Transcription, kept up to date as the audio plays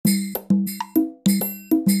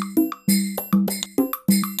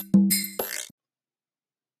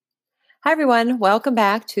Hi, everyone. Welcome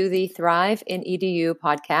back to the Thrive in EDU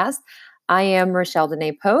podcast. I am Rochelle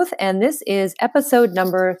Dene Poth, and this is episode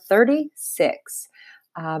number 36.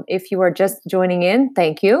 If you are just joining in,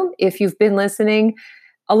 thank you. If you've been listening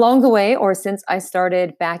along the way or since I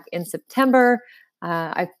started back in September,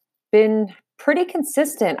 I've been pretty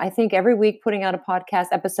consistent. I think every week putting out a podcast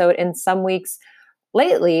episode, and some weeks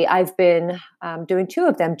lately I've been doing two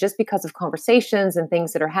of them just because of conversations and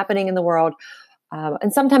things that are happening in the world.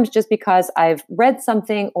 And sometimes just because I've read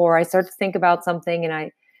something or I start to think about something and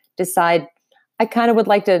I decide I kind of would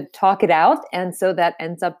like to talk it out. And so that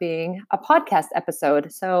ends up being a podcast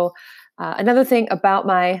episode. So another thing about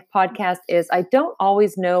my podcast is I don't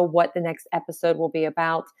always know what the next episode will be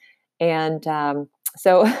about. And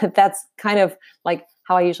so that's kind of like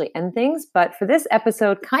how I usually end things. But for this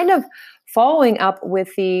episode, kind of following up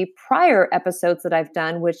with the prior episodes that I've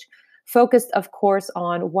done, which focused, of course,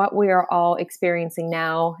 on what we are all experiencing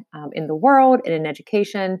now in the world and in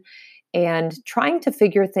education and trying to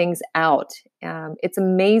figure things out. It's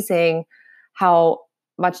amazing how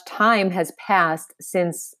much time has passed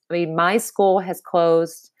since, my school has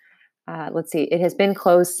closed. It has been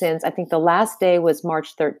closed since I think the last day was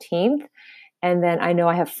March 13th. And then I know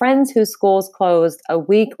I have friends whose schools closed a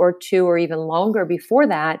week or two or even longer before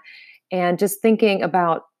that. And just thinking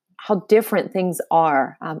about how different things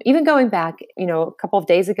are. Even going back, a couple of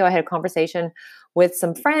days ago, I had a conversation with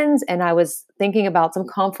some friends and I was thinking about some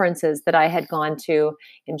conferences that I had gone to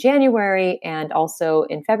in January and also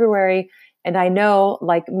in February. And I know,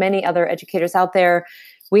 like many other educators out there,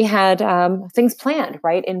 we had things planned,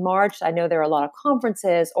 right? In March, I know there are a lot of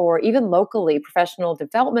conferences or even locally professional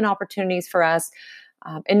development opportunities for us.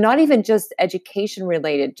 And not even just education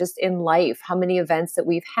related, just in life, how many events that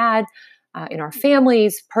we've had in our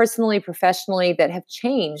families, personally, professionally, that have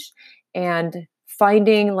changed, and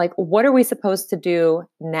finding like, what are we supposed to do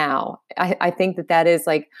now? I think that is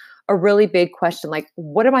like a really big question. Like,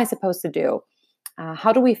 what am I supposed to do?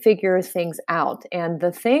 How do we figure things out? And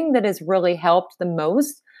the thing that has really helped the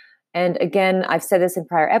most, and again, I've said this in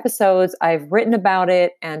prior episodes, I've written about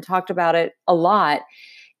it and talked about it a lot,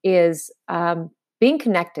 is being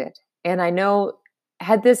connected. And I know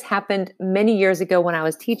had this happened many years ago when I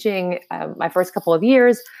was teaching my first couple of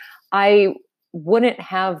years, I wouldn't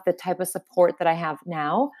have the type of support that I have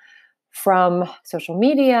now from social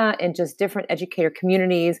media and just different educator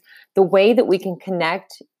communities. The way that we can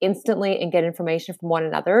connect instantly and get information from one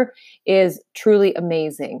another is truly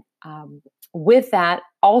amazing. With that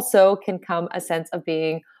also can come a sense of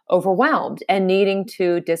being overwhelmed and needing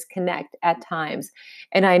to disconnect at times.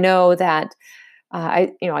 And I know that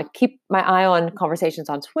I keep my eye on conversations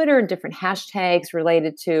on Twitter and different hashtags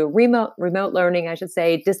related to remote learning, I should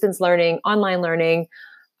say, distance learning, online learning,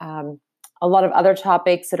 a lot of other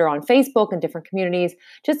topics that are on Facebook and different communities,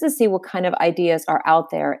 just to see what kind of ideas are out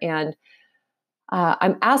there. And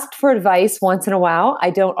I'm asked for advice once in a while. I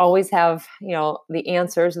don't always have, the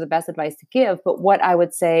answers or the best advice to give, but what I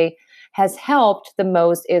would say has helped the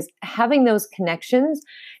most is having those connections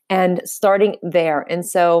and starting there. And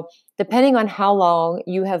so depending on how long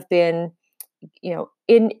you have been,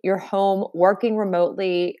 in your home, working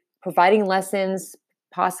remotely, providing lessons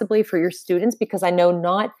possibly for your students, because I know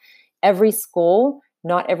not every school,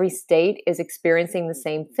 not every state is experiencing the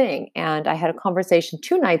same thing. And I had a conversation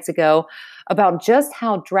 2 nights ago about just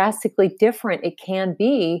how drastically different it can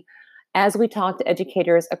be as we talk to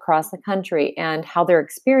educators across the country and how they're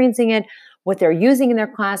experiencing it, what they're using in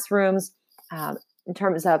their classrooms, in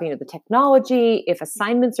terms of the technology, if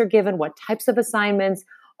assignments are given, what types of assignments,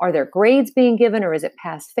 are there grades being given, or is it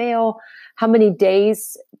pass fail? How many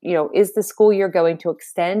days, is the school year going to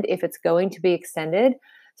extend if it's going to be extended?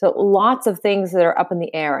 So lots of things that are up in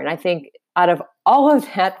the air. And I think out of all of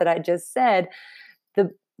that I just said,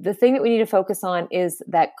 the thing that we need to focus on is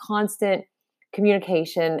that constant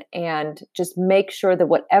communication and just make sure that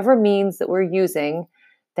whatever means that we're using,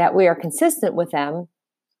 that we are consistent with them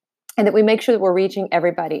and that we make sure that we're reaching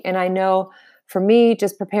everybody. And I know for me,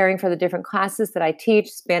 just preparing for the different classes that I teach,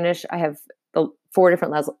 Spanish, I have the 4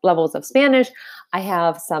 different levels of Spanish. I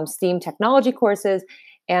have some STEAM technology courses.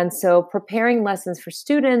 And so preparing lessons for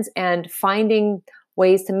students and finding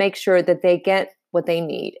ways to make sure that they get what they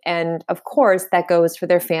need. And of course, that goes for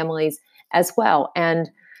their families as well. And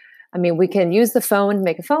we can use the phone to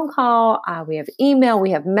make a phone call. We have email,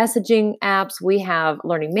 we have messaging apps, we have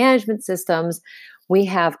learning management systems. We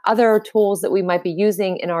have other tools that we might be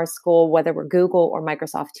using in our school, whether we're Google or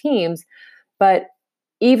Microsoft Teams. But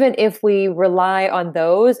even if we rely on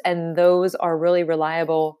those, and those are really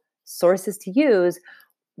reliable sources to use,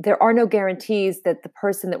 there are no guarantees that the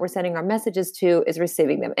person that we're sending our messages to is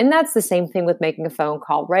receiving them. And that's the same thing with making a phone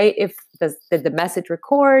call, right? If did the message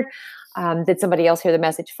record? Did somebody else hear the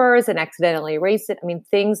message first and accidentally erase it? I mean,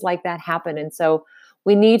 things like that happen. And so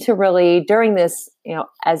we need to really, during this,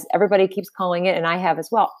 as everybody keeps calling it, and I have as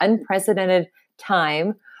well, unprecedented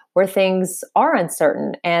time where things are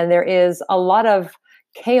uncertain and there is a lot of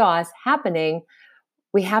chaos happening,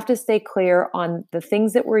 we have to stay clear on the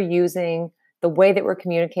things that we're using, the way that we're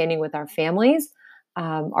communicating with our families,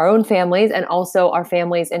 our own families, and also our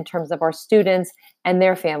families in terms of our students and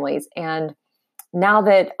their families. And now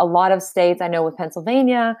that a lot of states, I know with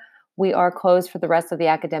Pennsylvania, we are closed for the rest of the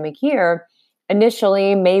academic year.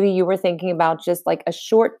 Initially, maybe you were thinking about just like a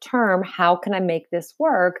short term, how can I make this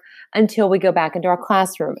work until we go back into our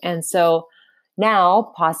classroom? And so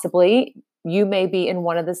now, possibly, you may be in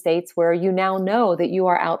one of the states where you now know that you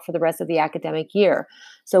are out for the rest of the academic year.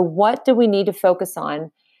 So what do we need to focus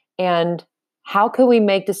on? And how can we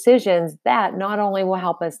make decisions that not only will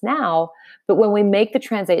help us now, but when we make the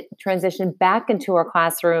transition back into our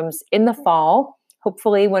classrooms in the fall,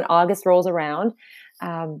 hopefully when August rolls around,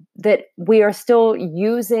 that we are still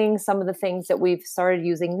using some of the things that we've started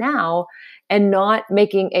using now and not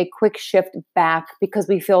making a quick shift back because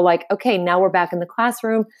we feel like, okay, now we're back in the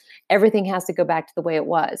classroom. Everything has to go back to the way it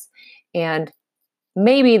was. And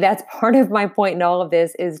maybe that's part of my point in all of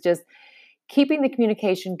this is just keeping the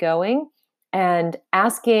communication going and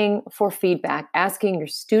asking for feedback, asking your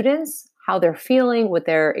students how they're feeling, what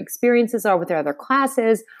their experiences are with their other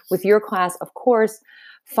classes, with your class, of course,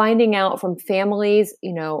 finding out from families,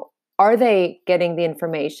 are they getting the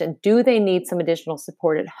information? Do they need some additional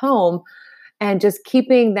support at home? And just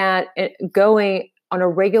keeping that going on a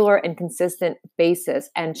regular and consistent basis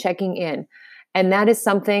and checking in. And that is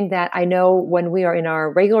something that I know when we are in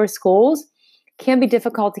our regular schools can be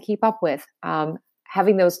difficult to keep up with,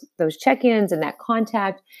 having those check-ins and that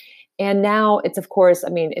contact. And now it's, of course,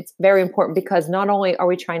 it's very important because not only are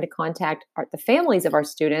we trying to contact the families of our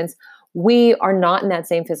students, we are not in that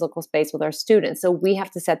same physical space with our students. So we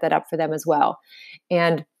have to set that up for them as well.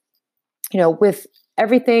 And, with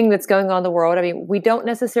everything that's going on in the world, we don't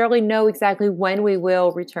necessarily know exactly when we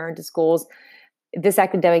will return to schools this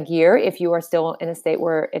academic year, if you are still in a state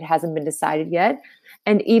where it hasn't been decided yet.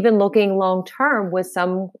 And even looking long term with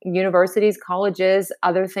some universities, colleges,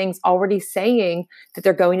 other things already saying that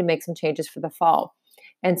they're going to make some changes for the fall.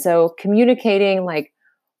 And so communicating like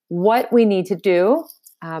what we need to do,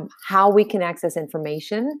 how we can access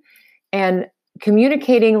information, and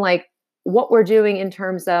communicating like what we're doing in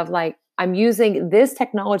terms of like, I'm using this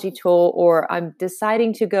technology tool or I'm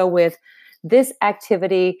deciding to go with this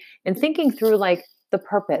activity and thinking through like the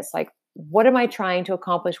purpose, like what am I trying to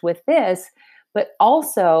accomplish with this? But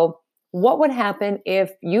also what would happen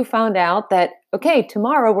if you found out that, okay,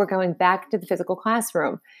 tomorrow we're going back to the physical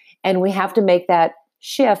classroom and we have to make that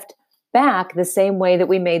shift back the same way that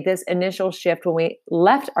we made this initial shift when we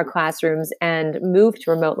left our classrooms and moved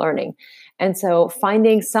to remote learning. And so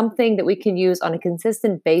finding something that we can use on a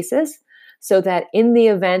consistent basis so that in the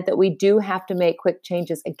event that we do have to make quick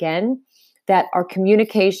changes again, that our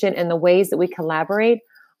communication and the ways that we collaborate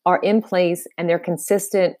are in place and they're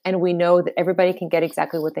consistent and we know that everybody can get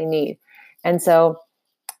exactly what they need. And so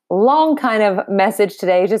long kind of message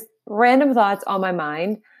today, just random thoughts on my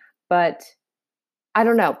mind, but I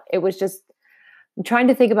don't know. It was just trying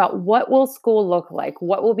to think about what will school look like?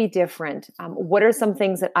 What will be different? What are some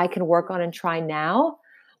things that I can work on and try now?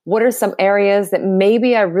 What are some areas that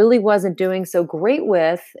maybe I really wasn't doing so great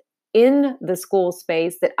with in the school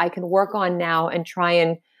space that I can work on now and try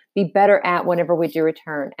and be better at whenever we do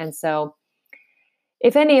return? And so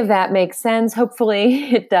if any of that makes sense,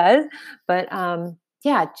 hopefully it does. But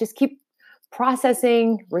just keep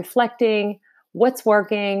processing, reflecting, what's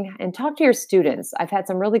working, and talk to your students. I've had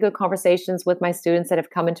some really good conversations with my students that have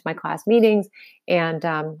come into my class meetings, and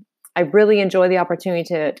I really enjoy the opportunity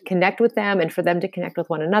to connect with them and for them to connect with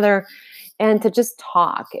one another and to just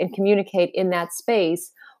talk and communicate in that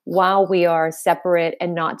space while we are separate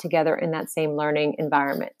and not together in that same learning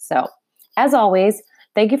environment. So as always,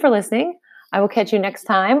 thank you for listening. I will catch you next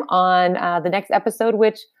time on the next episode,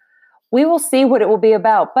 which we will see what it will be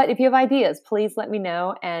about. But if you have ideas, please let me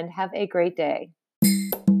know and have a great day.